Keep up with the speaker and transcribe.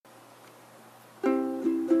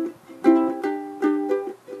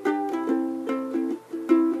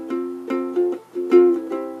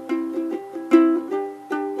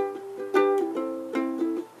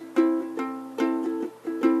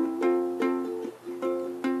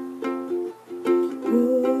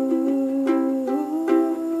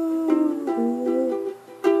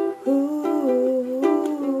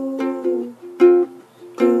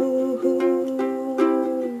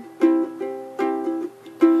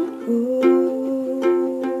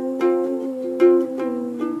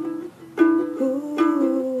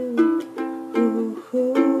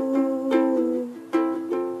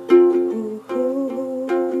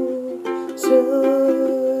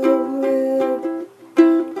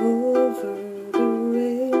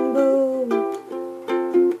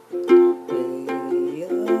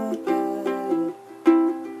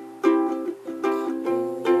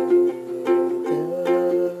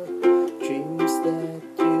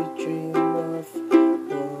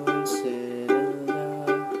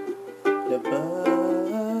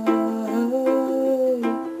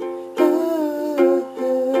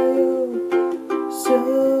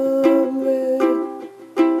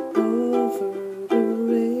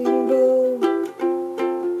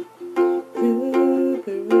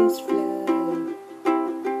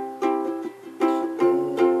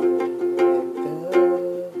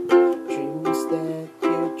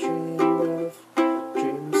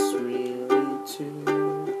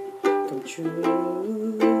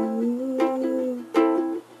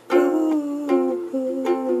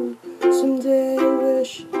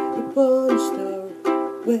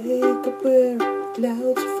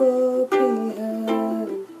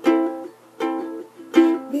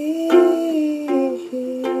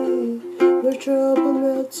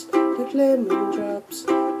like lemon drops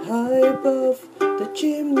high above the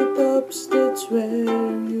chimney tops. That's where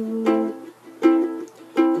you'll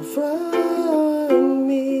find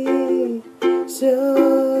me,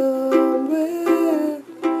 somewhere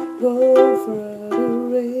over the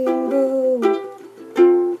rainbow.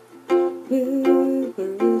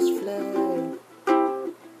 Bluebirds fly,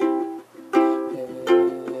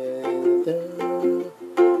 and the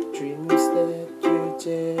dreams that you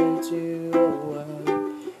dare to, oh,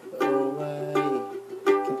 I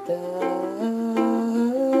can't die.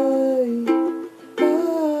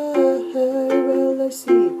 Well, I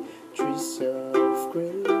see trees of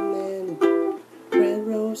green and red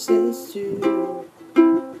roses too.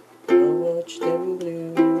 I'll watch them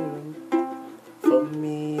bloom for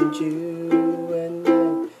me and you, and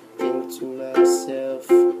I think to myself,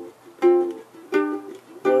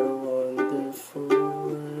 what a wonderful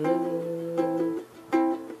world.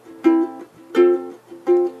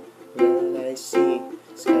 Well, I see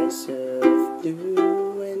skies of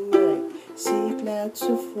blue and I see clouds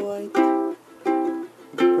of white,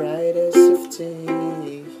 the brightest of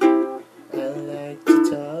day. I like the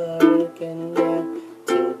dark and I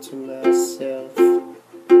think to myself,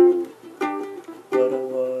 what a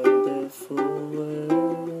wonderful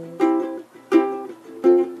world.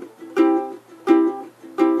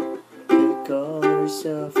 The colors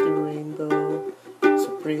of the rainbow, so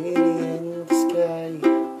pretty in the sky,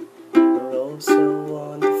 are also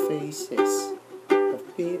on the faces of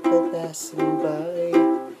people passing by.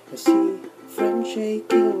 I see friends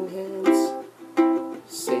shaking hands,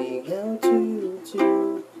 saying how to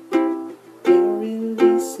do. They're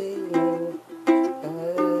really saying, I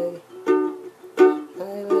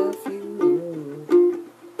love you.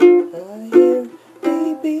 I hear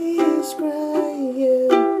babies crying,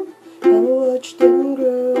 I watch them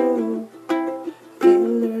grow. They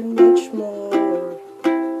learn much more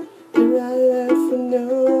than I ever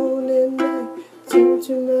known, and I think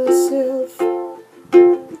to myself,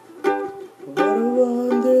 what a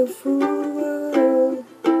wonderful world.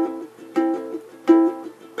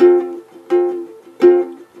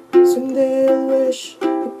 Someday I'll wish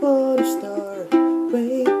upon a star,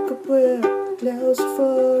 wake up where the clouds are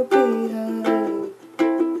far behind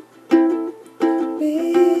me.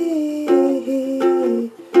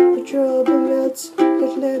 The trouble melts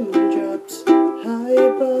like lemon drops high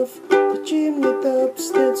above the chimney tops.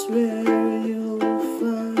 That's where you'll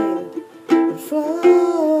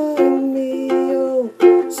find me, oh,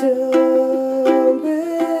 somewhere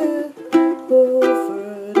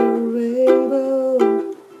over the rainbow,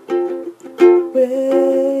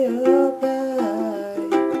 way up high.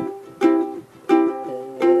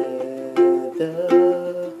 And the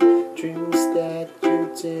dreams that you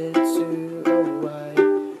did to